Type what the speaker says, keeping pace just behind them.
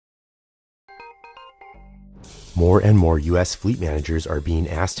More and more U.S. fleet managers are being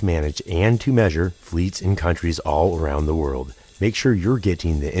asked to manage and to measure fleets in countries all around the world. Make sure you're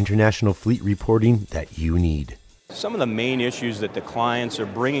getting the international fleet reporting that you need. Some of the main issues that the clients are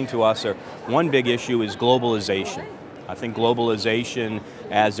bringing to us are, one big issue is globalization. I think globalization,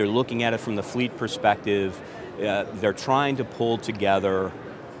 as they're looking at it from the fleet perspective, they're trying to pull together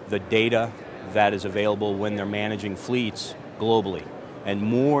the data that is available when they're managing fleets globally. And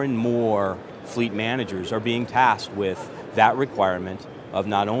more fleet managers are being tasked with that requirement of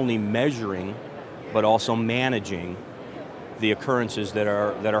not only measuring, but also managing the occurrences that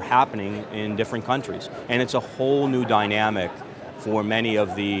are happening in different countries. And it's a whole new dynamic for many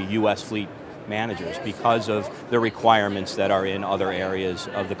of the U.S. fleet managers because of the requirements that are in other areas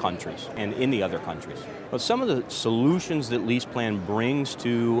of the countries and in the other countries. But some of the solutions that LeasePlan brings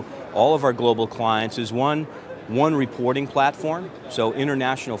to all of our global clients is one reporting platform. So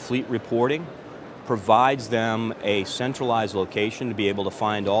international fleet reporting provides them a centralized location to be able to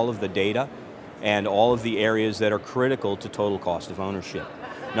find all of the data and all of the areas that are critical to total cost of ownership.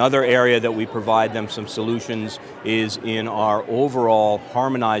 Another area that we provide them some solutions is in our overall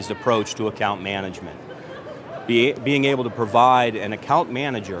harmonized approach to account management. Being able to provide an account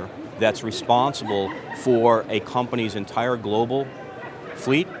manager that's responsible for a company's entire global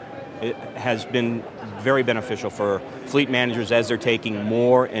fleet, it has been very beneficial for fleet managers as they're taking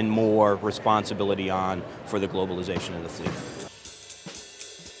more and more responsibility on for the globalization of the fleet.